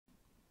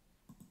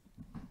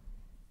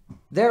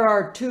There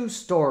are two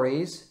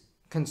stories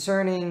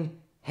concerning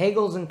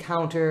Hegel's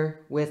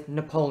encounter with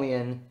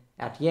Napoleon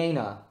at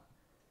Jena.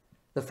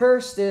 The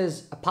first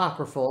is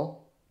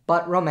apocryphal,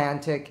 but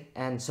romantic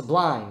and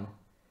sublime.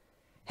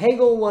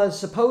 Hegel was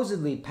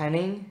supposedly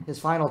penning his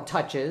final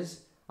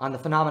touches on the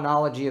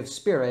phenomenology of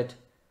spirit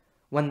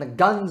when the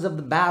guns of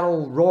the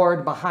battle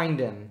roared behind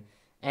him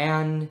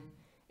and,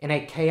 in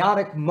a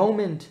chaotic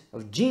moment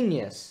of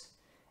genius,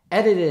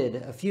 edited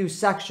a few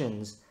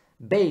sections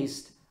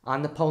based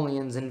on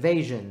Napoleon's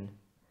invasion.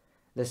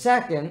 The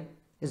second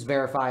is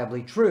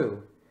verifiably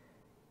true.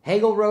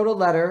 Hegel wrote a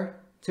letter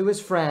to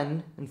his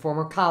friend and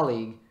former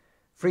colleague,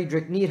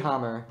 Friedrich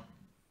Niethammer,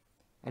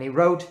 and he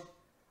wrote,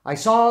 "I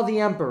saw the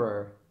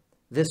Emperor,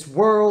 this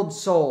world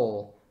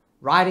soul,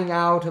 riding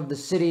out of the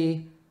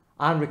city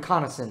on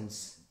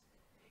reconnaissance.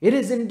 It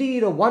is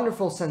indeed a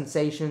wonderful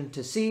sensation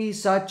to see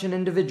such an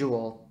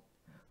individual,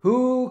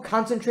 who,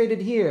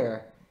 concentrated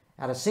here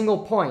at a single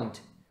point,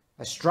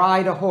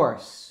 astride a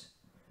horse,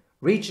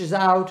 reaches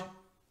out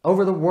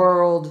over the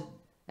world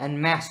and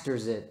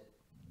masters it."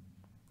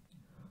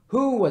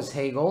 Who was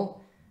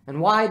Hegel, and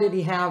why did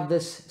he have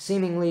this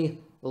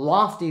seemingly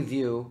lofty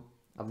view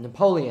of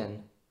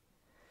Napoleon?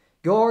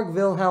 Georg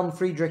Wilhelm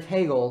Friedrich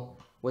Hegel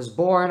was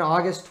born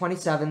August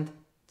 27,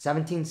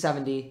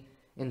 1770,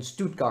 in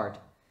Stuttgart,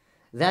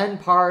 then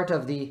part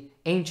of the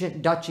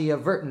ancient Duchy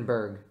of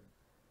Württemberg.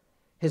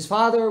 His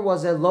father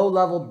was a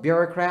low-level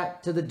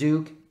bureaucrat to the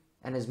Duke,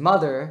 and his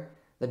mother,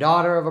 the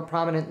daughter of a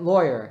prominent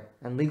lawyer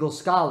and legal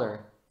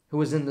scholar who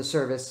was in the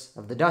service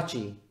of the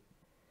duchy.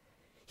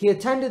 He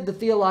attended the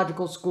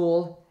theological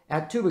school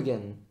at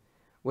Tübingen,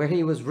 where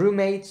he was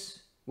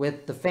roommates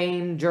with the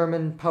famed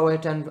German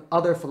poet and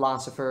other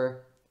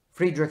philosopher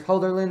Friedrich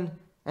Hölderlin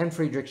and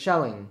Friedrich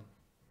Schelling.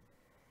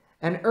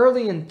 An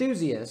early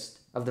enthusiast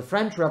of the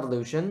French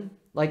Revolution,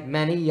 like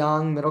many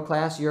young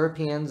middle-class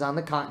Europeans on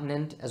the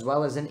continent as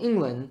well as in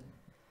England,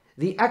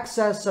 the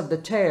excess of the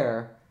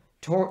Terror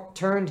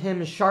turned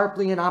him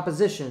sharply in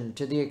opposition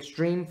to the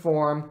extreme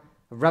form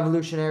of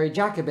revolutionary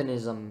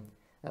Jacobinism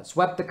that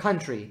swept the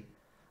country,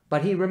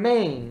 but he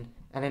remained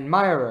an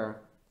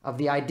admirer of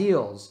the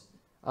ideals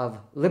of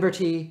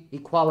liberty,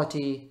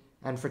 equality,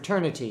 and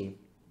fraternity.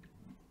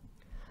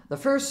 The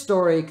first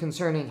story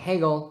concerning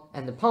Hegel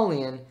and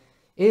Napoleon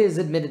is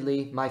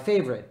admittedly my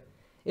favorite,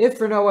 if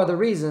for no other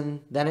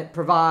reason than it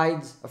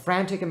provides a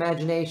frantic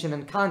imagination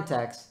and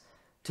context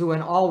to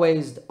an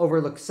always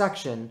overlooked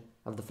section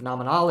of the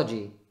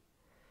phenomenology.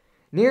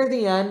 Near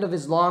the end of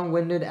his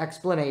long-winded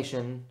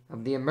explanation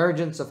of the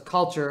emergence of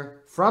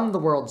culture from the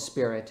world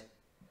spirit,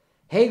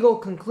 Hegel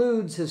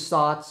concludes his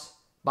thoughts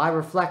by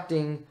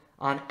reflecting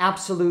on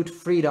absolute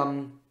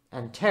freedom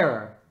and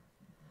terror.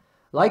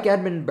 Like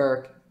Edmund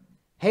Burke,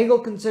 Hegel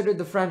considered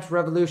the French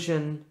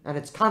Revolution and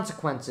its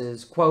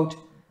consequences, quote,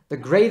 "the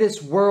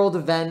greatest world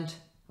event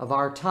of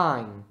our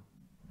time."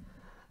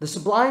 The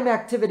sublime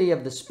activity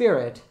of the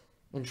spirit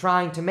in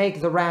trying to make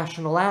the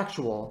rational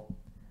actual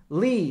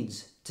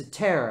leads to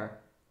terror,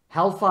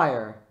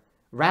 hellfire,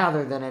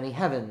 rather than any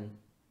heaven.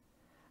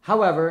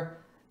 However,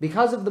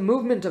 because of the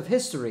movement of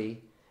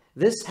history,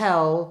 this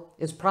hell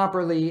is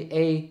properly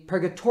a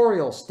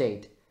purgatorial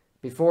state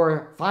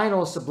before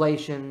final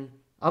sublation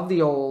of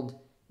the old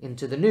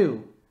into the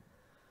new.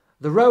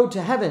 The road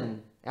to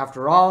heaven,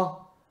 after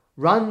all,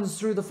 runs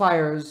through the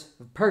fires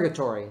of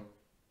purgatory.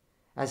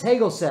 As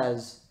Hegel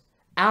says,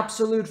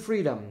 absolute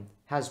freedom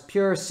has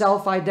pure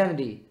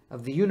self-identity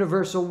of the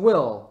universal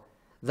will,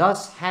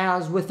 thus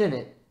has within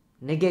it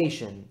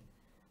negation,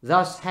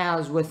 thus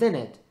has within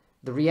it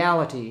the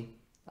reality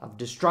of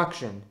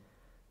destruction.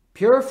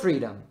 Pure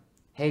freedom,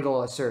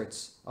 Hegel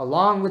asserts,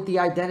 along with the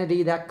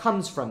identity that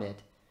comes from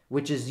it,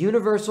 which is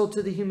universal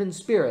to the human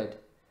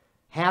spirit,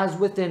 has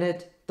within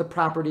it the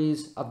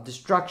properties of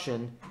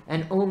destruction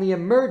and only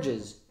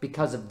emerges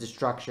because of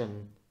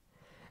destruction.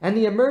 And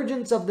the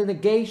emergence of the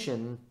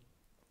negation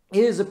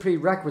is a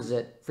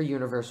prerequisite for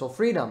universal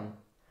freedom.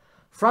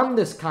 From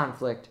this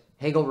conflict,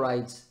 Hegel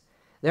writes,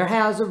 there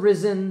has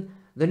arisen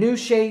the new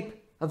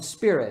shape of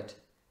spirit,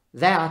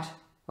 that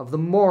of the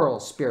moral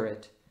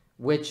spirit,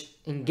 which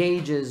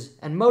engages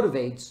and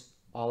motivates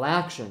all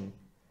action.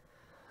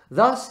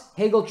 Thus,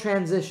 Hegel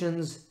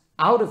transitions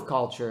out of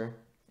culture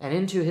and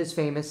into his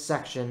famous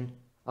section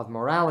of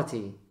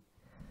morality.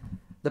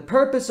 The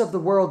purpose of the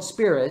world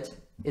spirit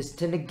is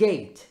to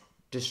negate,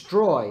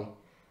 destroy,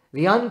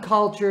 the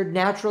uncultured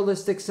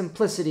naturalistic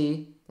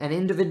simplicity and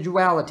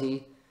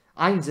individuality,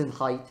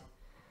 Einzelheit,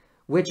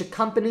 which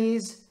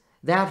accompanies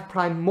that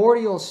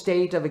primordial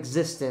state of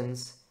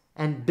existence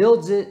and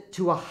builds it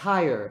to a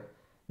higher,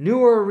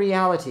 newer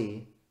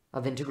reality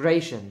of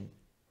integration.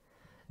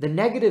 The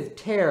negative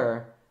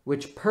terror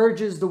which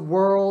purges the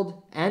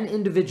world and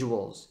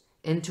individuals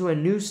into a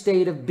new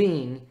state of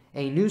being,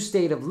 a new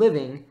state of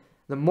living,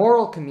 the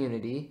moral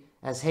community,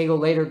 as Hegel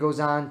later goes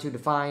on to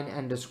define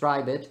and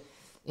describe it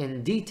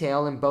in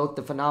detail in both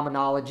the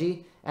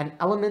phenomenology and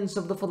elements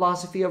of the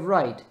philosophy of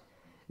right,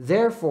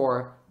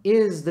 therefore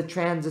is the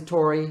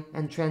transitory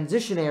and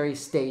transitionary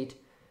state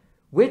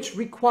which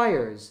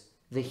requires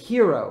the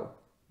hero,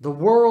 the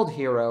world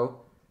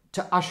hero,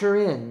 to usher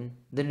in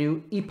the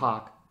new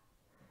epoch.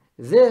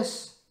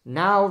 This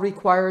now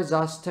requires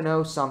us to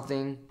know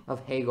something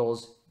of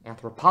Hegel's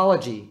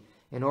anthropology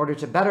in order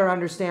to better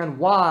understand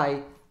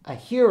why a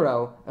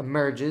hero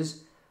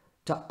emerges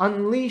to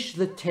unleash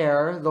the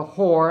terror, the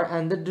horror,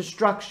 and the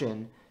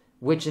destruction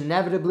which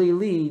inevitably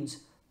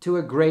leads to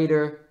a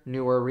greater,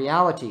 newer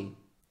reality.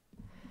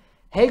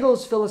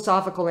 Hegel's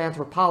philosophical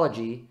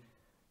anthropology,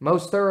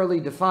 most thoroughly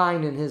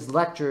defined in his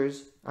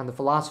lectures on the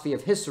philosophy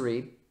of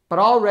history, but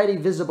already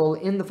visible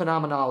in the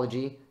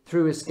phenomenology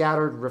through his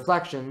scattered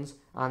reflections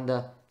on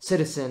the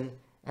citizen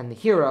and the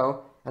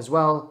hero, as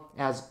well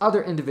as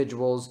other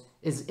individuals,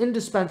 is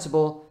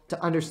indispensable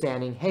to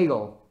understanding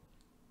Hegel.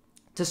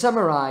 To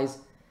summarize,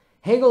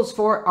 Hegel's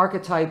four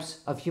archetypes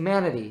of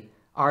humanity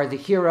are the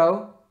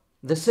hero,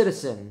 the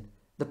citizen,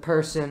 the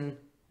person,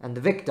 and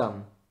the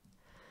victim.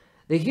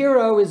 The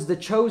hero is the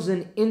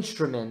chosen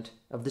instrument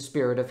of the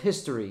spirit of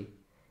history,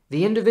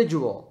 the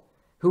individual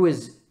who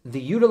is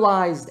the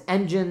utilized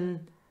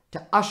engine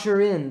to usher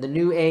in the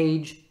new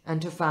age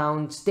and to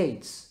found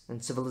states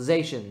and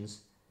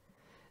civilizations.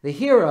 The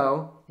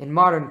hero, in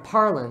modern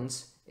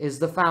parlance, is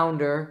the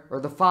founder or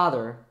the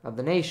father of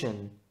the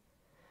nation.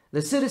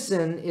 The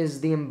citizen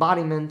is the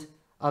embodiment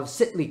of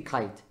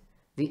Sittlichkeit,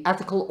 the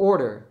ethical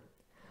order,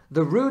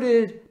 the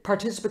rooted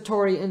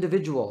participatory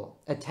individual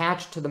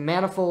attached to the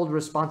manifold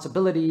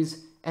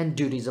responsibilities and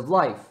duties of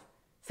life,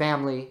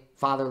 family,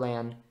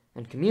 fatherland,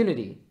 and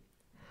community.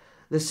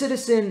 The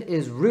citizen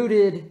is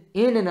rooted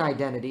in an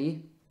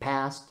identity,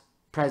 past,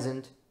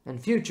 present,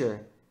 and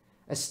future,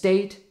 a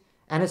state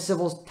and a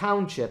civil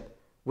township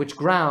which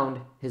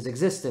ground his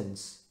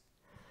existence.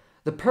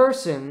 The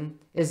person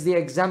is the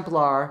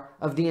exemplar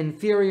of the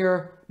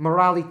inferior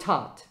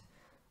moralitat,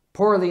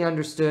 poorly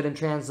understood and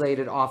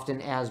translated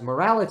often as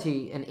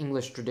morality in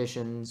English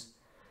traditions,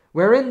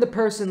 wherein the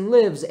person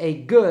lives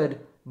a good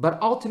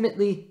but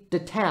ultimately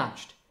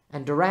detached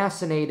and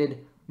deracinated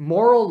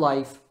moral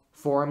life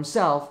for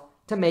himself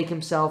to make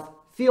himself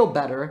feel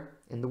better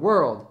in the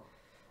world.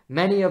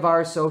 Many of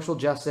our social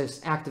justice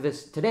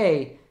activists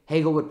today,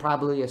 Hegel would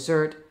probably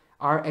assert,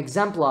 are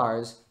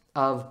exemplars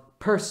of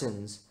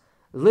persons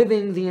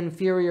living the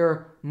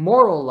inferior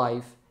moral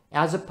life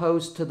as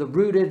opposed to the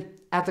rooted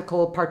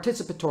ethical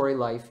participatory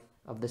life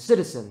of the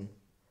citizen.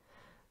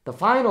 The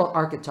final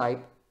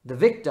archetype, the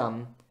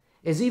victim,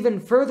 is even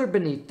further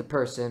beneath the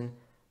person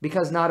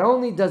because not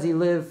only does he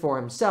live for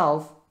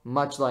himself,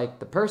 much like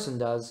the person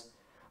does,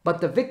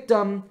 but the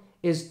victim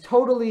is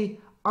totally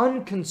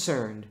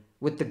unconcerned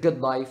with the good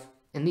life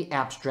in the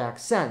abstract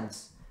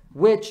sense,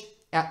 which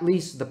at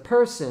least the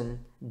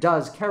person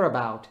does care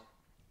about.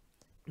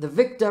 The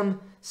victim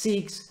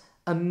seeks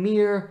a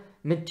mere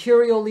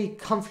materially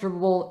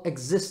comfortable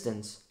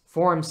existence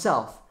for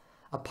himself,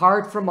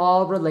 apart from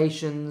all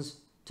relations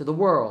to the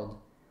world.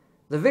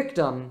 The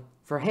victim,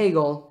 for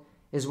Hegel,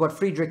 is what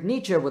Friedrich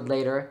Nietzsche would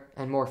later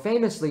and more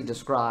famously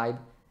describe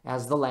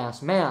as the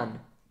last man.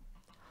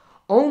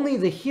 Only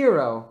the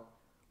hero,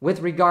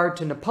 with regard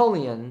to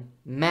Napoleon,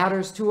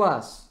 matters to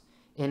us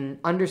in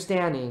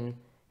understanding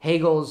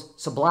Hegel's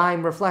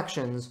sublime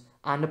reflections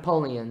on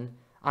Napoleon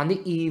on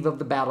the eve of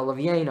the Battle of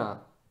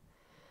Jena.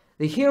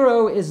 The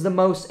hero is the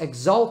most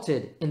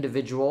exalted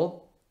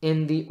individual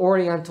in the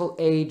Oriental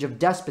age of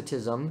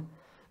despotism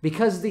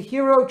because the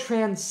hero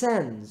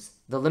transcends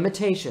the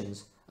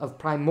limitations of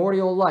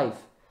primordial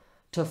life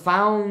to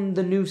found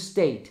the new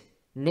state,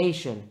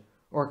 nation,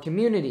 or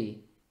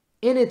community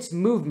in its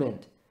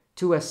movement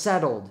to a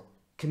settled,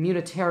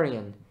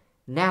 communitarian,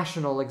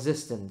 national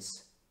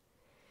existence.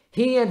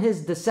 He and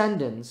his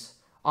descendants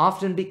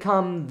often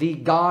become the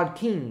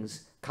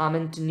god-kings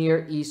common to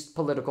Near East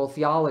political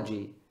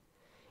theology.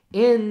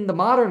 In the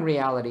modern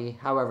reality,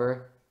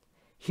 however,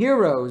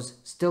 heroes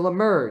still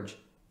emerge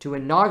to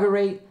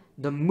inaugurate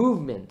the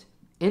movement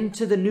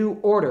into the new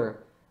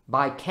order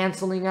by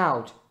canceling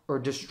out or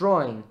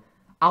destroying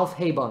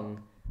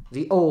Aufhebung,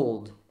 the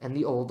old and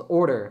the old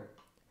order.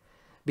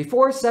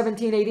 Before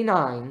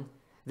 1789,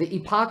 the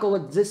epochal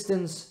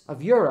existence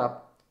of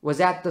Europe was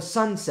at the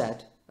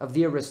sunset of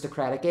the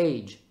aristocratic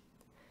age.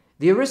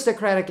 The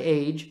aristocratic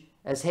age,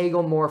 as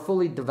Hegel more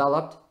fully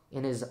developed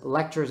in his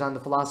lectures on the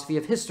philosophy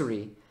of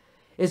history,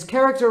 is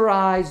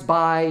characterized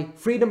by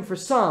freedom for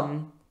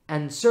some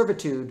and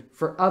servitude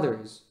for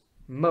others,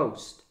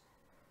 most.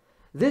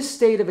 This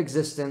state of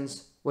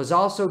existence was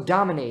also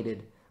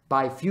dominated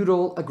by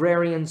feudal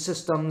agrarian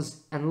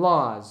systems and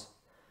laws.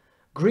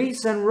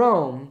 Greece and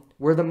Rome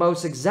were the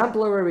most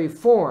exemplary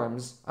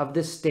forms of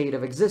this state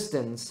of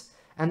existence,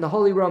 and the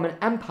Holy Roman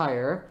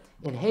Empire,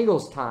 in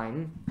Hegel's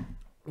time,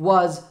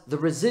 was the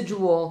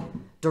residual,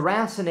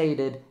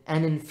 deracinated,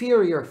 and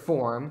inferior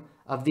form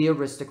of the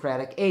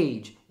aristocratic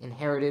age,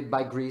 inherited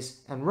by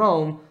Greece and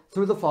Rome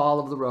through the fall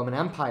of the Roman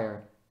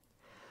Empire.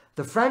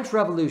 The French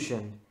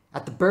Revolution,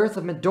 at the birth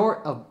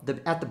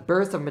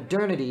of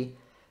modernity,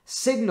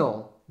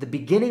 signal the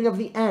beginning of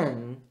the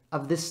end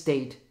of this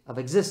state of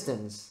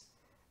existence.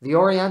 The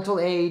Oriental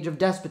age of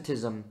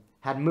despotism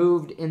had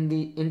moved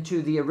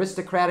into the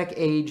aristocratic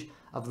age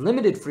of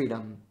limited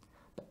freedom,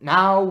 but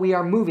now we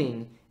are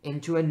moving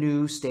into a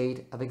new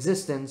state of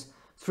existence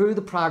through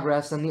the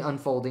progress and the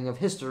unfolding of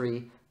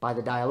history by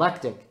the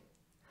dialectic.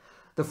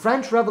 The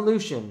French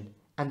Revolution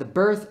and the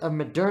birth of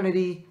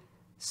modernity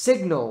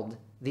signaled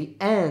the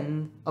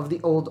end of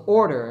the old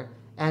order,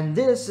 and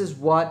this is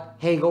what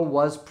Hegel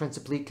was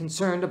principally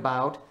concerned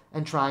about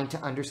and trying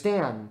to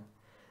understand.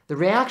 The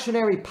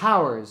reactionary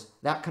powers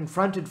that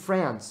confronted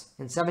France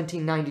in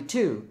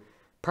 1792,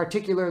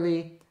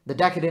 particularly the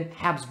decadent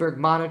Habsburg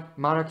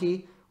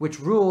monarchy, which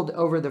ruled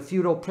over the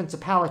feudal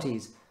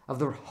principalities of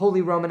the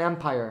Holy Roman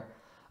Empire,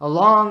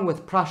 along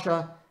with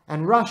Prussia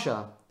and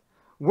Russia,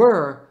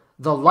 were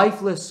the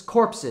lifeless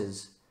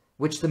corpses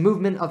which the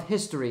movement of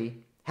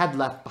history had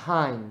left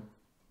behind.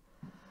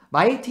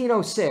 By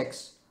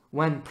 1806,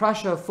 when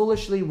Prussia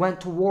foolishly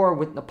went to war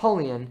with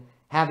Napoleon,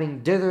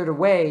 having dithered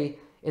away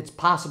its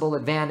possible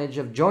advantage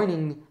of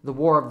joining the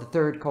War of the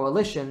Third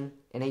Coalition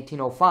in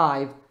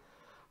 1805,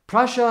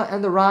 Prussia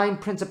and the Rhine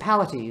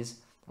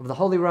principalities of the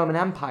Holy Roman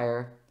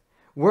Empire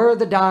were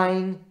the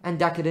dying and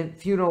decadent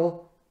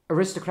feudal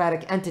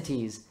aristocratic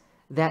entities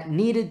that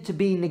needed to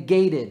be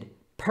negated,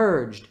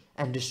 purged,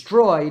 and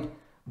destroyed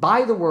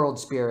by the world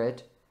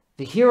spirit,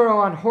 the hero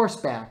on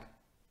horseback,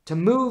 to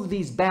move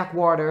these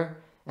backwater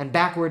and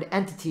backward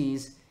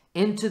entities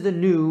into the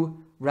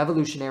new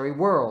revolutionary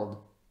world.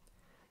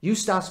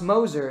 Eustace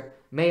Moser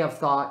may have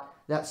thought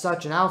that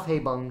such an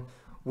Aufhebung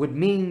would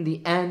mean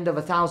the end of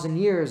 1,000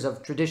 years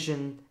of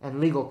tradition and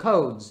legal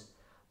codes,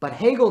 but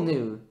Hegel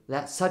knew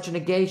that such a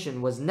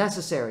negation was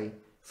necessary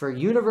for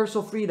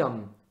universal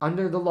freedom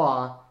under the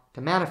law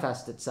to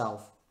manifest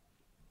itself.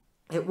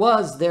 It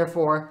was,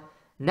 therefore,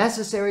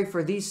 necessary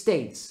for these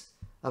states,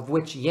 of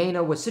which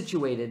Jena was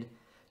situated,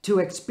 to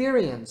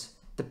experience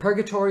the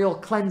purgatorial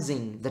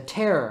cleansing, the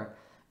terror,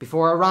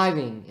 before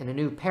arriving in a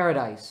new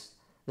paradise,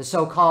 the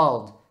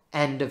so-called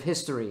end of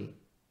history.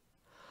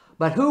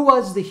 But who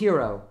was the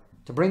hero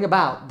to bring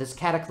about this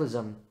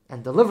cataclysm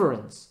and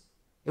deliverance?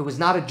 It was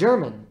not a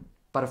German,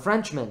 but a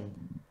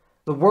Frenchman,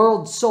 the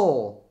world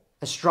soul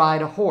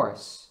astride a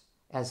horse,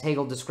 as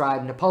Hegel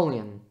described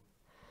Napoleon.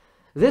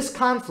 This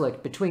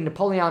conflict between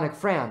Napoleonic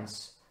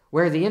France,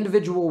 where the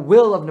individual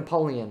will of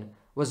Napoleon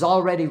was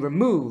already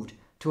removed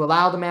to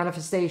allow the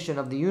manifestation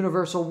of the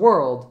universal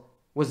world,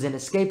 was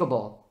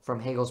inescapable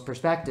from Hegel's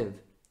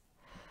perspective.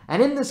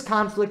 And in this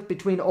conflict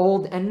between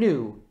old and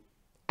new,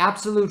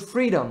 absolute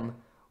freedom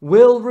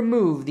will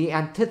remove the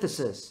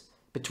antithesis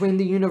between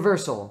the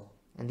universal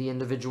and the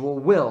individual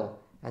will,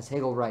 as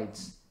Hegel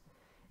writes.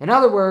 In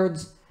other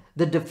words,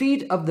 the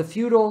defeat of the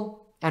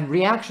feudal and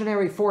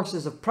reactionary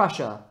forces of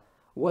Prussia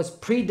was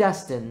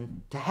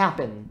predestined to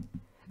happen.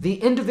 The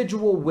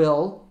individual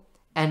will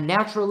and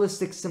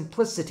naturalistic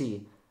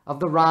simplicity of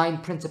the Rhine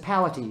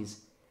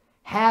principalities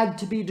had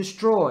to be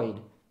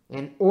destroyed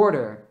in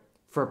order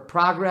for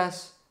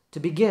progress to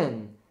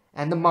begin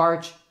and the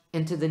march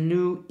into the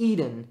new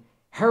Eden,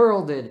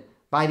 heralded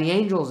by the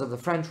angels of the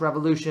French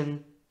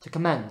Revolution, to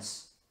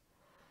commence.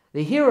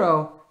 The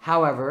hero,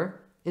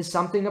 however, is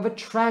something of a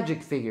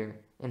tragic figure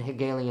in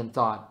Hegelian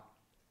thought.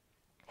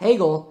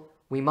 Hegel,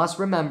 we must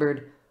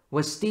remember,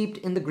 was steeped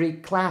in the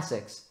Greek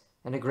classics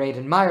and a great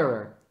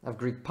admirer of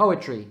Greek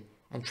poetry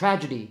and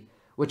tragedy,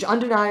 which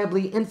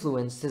undeniably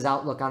influenced his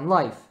outlook on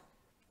life.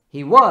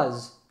 He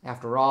was,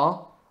 after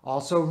all,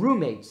 also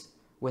roommates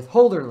with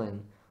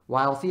Hölderlin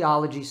while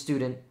theology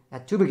student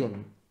at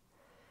Tübingen.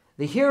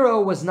 The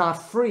hero was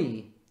not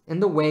free in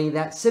the way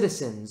that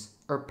citizens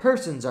or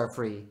persons are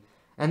free,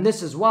 and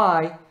this is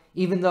why,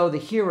 even though the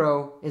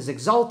hero is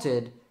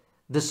exalted,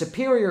 the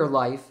superior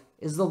life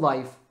is the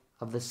life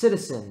of the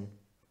citizen.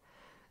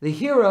 The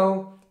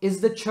hero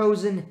is the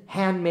chosen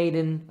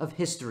handmaiden of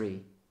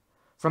history.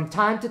 From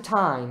time to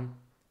time,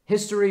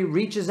 history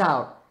reaches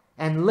out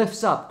and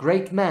lifts up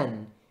great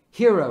men,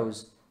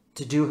 heroes,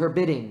 to do her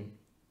bidding.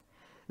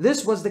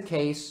 This was the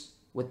case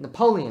with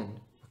Napoleon,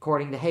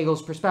 according to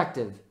Hegel's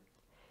perspective.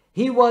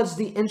 He was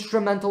the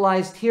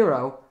instrumentalized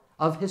hero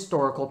of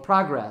historical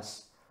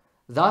progress,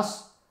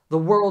 thus the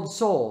world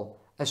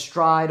soul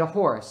astride a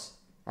horse,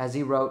 as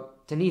he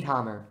wrote to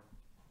Niethammer.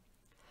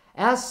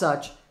 As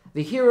such,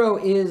 the hero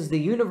is the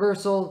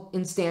universal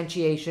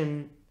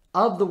instantiation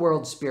of the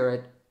world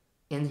spirit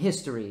in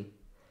history.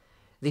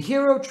 The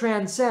hero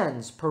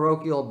transcends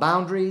parochial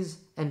boundaries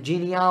and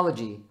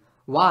genealogy,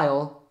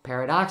 while,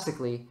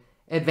 paradoxically,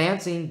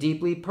 advancing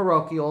deeply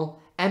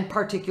parochial and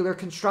particular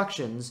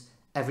constructions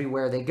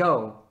everywhere they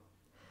go.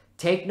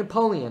 Take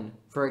Napoleon,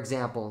 for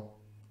example.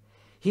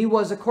 He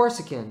was a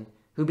Corsican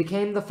who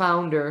became the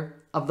founder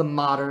of the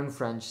modern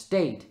French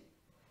state.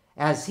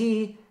 As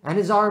he and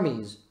his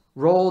armies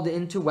rolled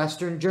into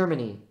Western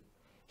Germany,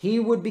 he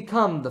would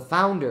become the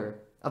founder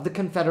of the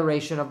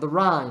Confederation of the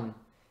Rhine,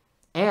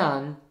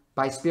 and,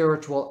 by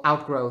spiritual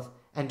outgrowth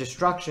and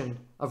destruction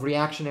of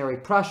reactionary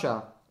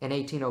Prussia in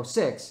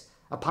 1806,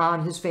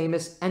 upon his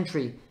famous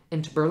entry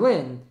into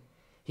Berlin,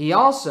 he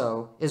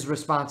also is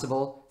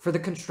responsible for the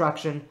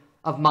construction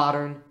of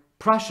modern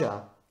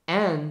Prussia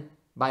and,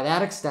 by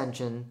that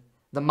extension,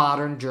 the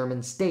modern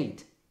German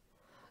state.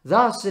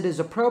 Thus, it is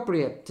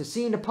appropriate to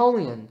see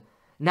Napoleon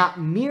not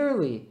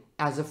merely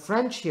as a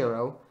French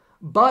hero,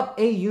 but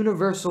a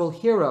universal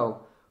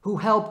hero who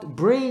helped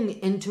bring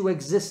into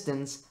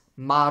existence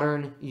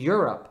modern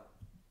Europe.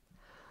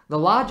 The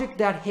logic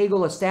that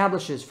Hegel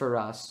establishes for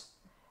us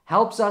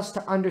helps us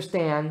to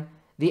understand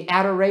the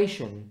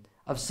adoration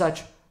of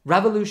such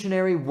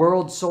revolutionary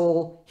world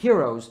soul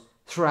heroes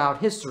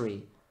throughout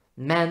history,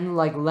 men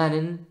like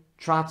Lenin,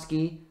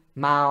 Trotsky,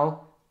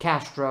 Mao,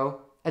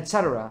 Castro,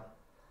 etc.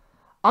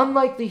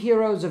 Unlike the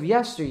heroes of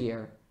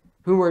yesteryear,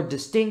 who were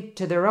distinct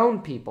to their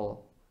own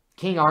people,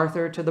 King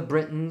Arthur to the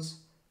Britons,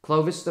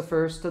 Clovis I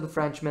to the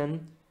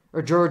Frenchmen,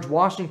 or George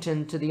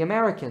Washington to the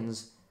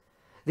Americans,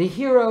 the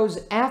heroes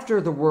after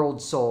the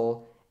world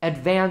soul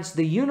advanced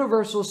the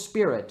universal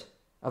spirit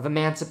of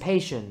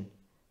emancipation,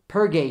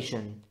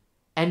 purgation,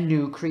 and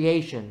new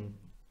creation.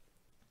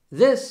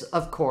 This,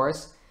 of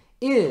course,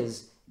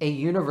 is a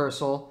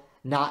universal,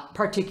 not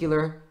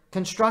particular,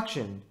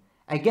 construction.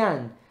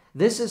 Again,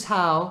 this is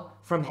how,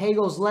 from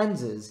Hegel's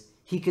lenses,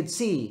 he could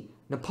see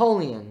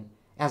Napoleon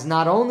as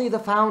not only the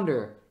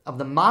founder of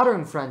the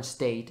modern French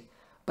state,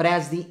 but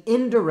as the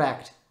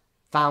indirect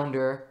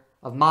founder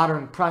of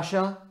modern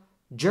Prussia,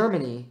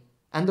 Germany,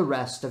 and the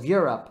rest of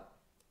Europe.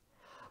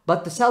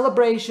 But the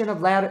celebration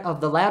of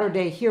the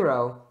latter-day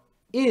hero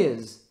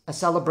is a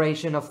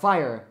celebration of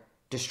fire,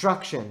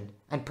 destruction,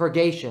 and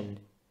purgation,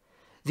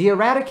 the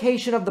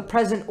eradication of the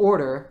present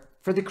order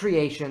for the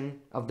creation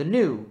of the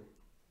new.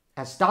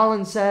 As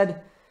Stalin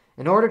said,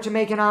 in order to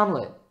make an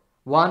omelet,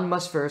 one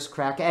must first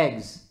crack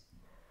eggs.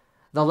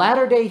 The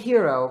latter-day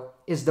hero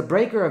is the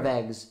breaker of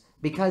eggs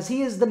because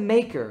he is the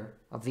maker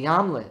of the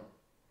omelet.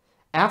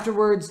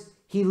 Afterwards,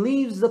 he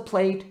leaves the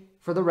plate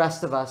for the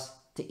rest of us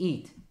to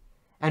eat,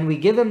 and we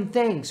give him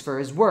thanks for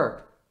his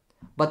work.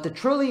 But the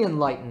truly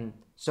enlightened,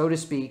 so to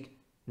speak,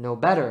 know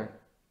better.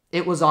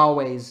 It was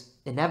always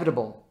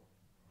inevitable.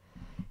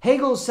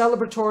 Hegel's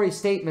celebratory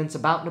statements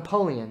about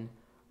Napoleon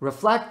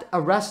reflect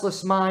a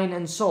restless mind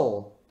and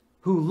soul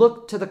who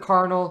looked to the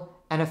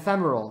carnal and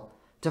ephemeral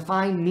to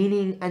find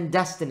meaning and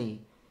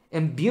destiny,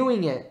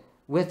 imbuing it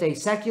with a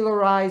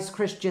secularized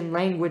Christian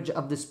language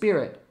of the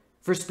spirit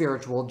for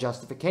spiritual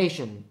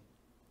justification.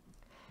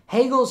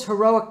 Hegel's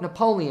heroic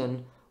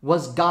Napoleon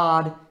was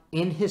God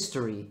in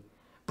history,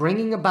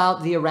 bringing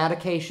about the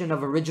eradication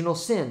of original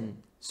sin,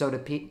 so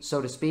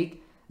to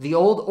speak, the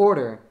old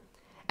order,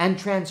 and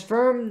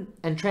transform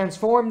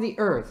the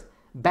earth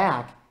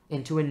back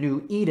into a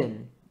new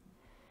Eden.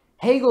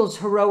 Hegel's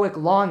heroic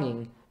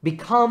longing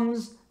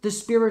becomes the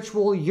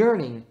spiritual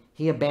yearning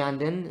he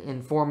abandoned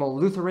in formal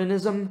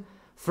Lutheranism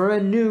for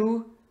a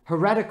new,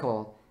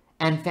 heretical,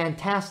 and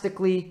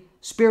fantastically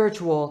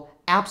spiritual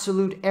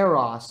absolute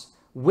eros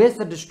with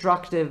a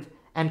destructive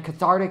and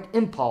cathartic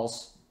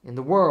impulse in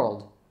the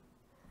world.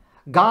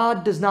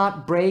 God does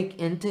not break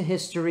into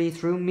history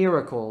through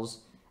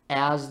miracles,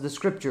 as the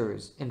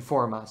scriptures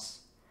inform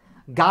us.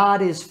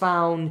 God is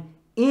found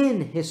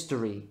in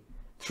history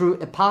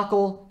through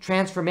epochal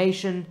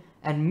transformation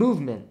and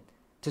movement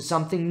to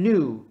something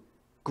new,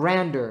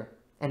 grander,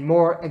 and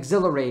more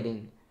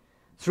exhilarating,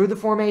 through the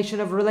formation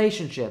of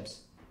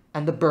relationships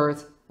and the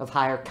birth of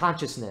higher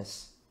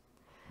consciousness.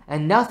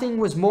 And nothing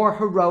was more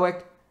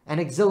heroic and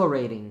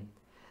exhilarating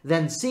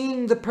than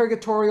seeing the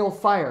purgatorial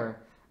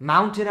fire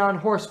mounted on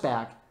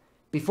horseback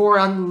before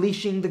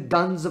unleashing the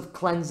guns of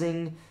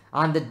cleansing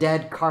on the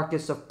dead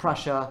carcass of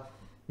Prussia,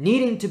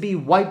 needing to be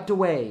wiped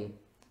away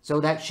so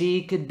that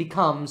she could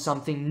become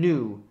something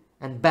new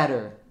and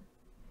better.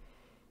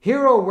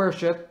 Hero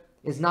worship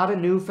is not a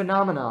new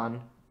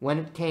phenomenon when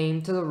it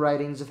came to the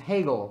writings of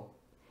Hegel.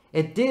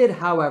 It did,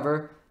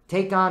 however,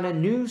 take on a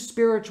new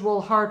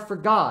spiritual heart for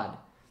God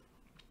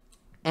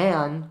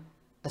and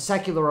a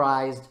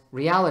secularized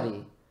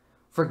reality.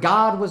 For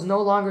God was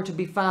no longer to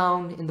be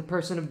found in the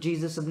person of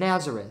Jesus of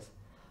Nazareth,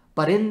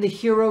 but in the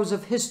heroes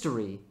of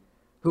history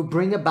who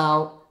bring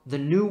about the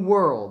new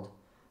world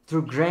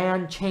through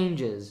grand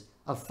changes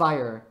of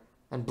fire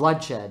and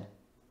bloodshed.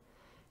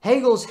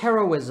 Hegel's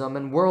heroism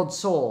and world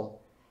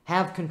soul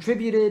have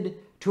contributed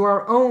to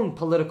our own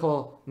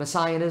political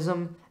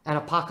messianism and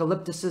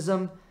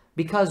apocalypticism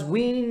because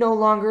we no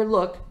longer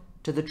look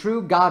to the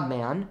true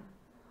God-man,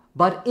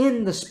 but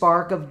in the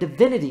spark of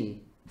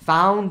divinity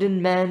found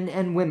in men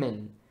and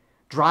women,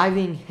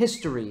 driving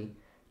history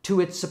to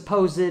its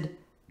supposed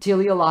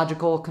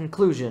teleological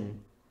conclusion,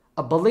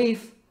 a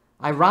belief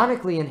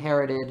ironically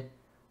inherited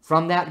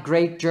from that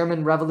great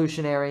German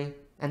revolutionary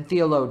and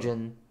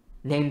theologian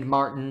named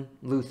Martin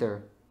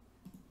Luther.